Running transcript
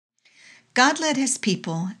God led his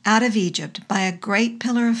people out of Egypt by a great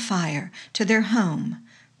pillar of fire to their home,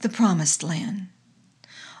 the Promised Land.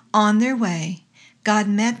 On their way, God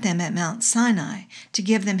met them at Mount Sinai to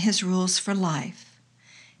give them his rules for life,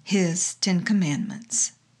 his 10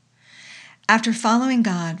 Commandments. After following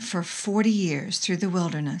God for 40 years through the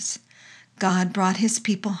wilderness, God brought his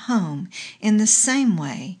people home in the same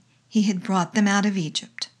way he had brought them out of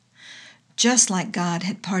Egypt. Just like God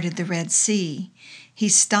had parted the Red Sea, he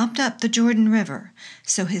stopped up the Jordan River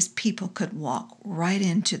so his people could walk right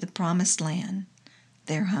into the Promised Land,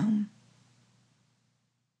 their home.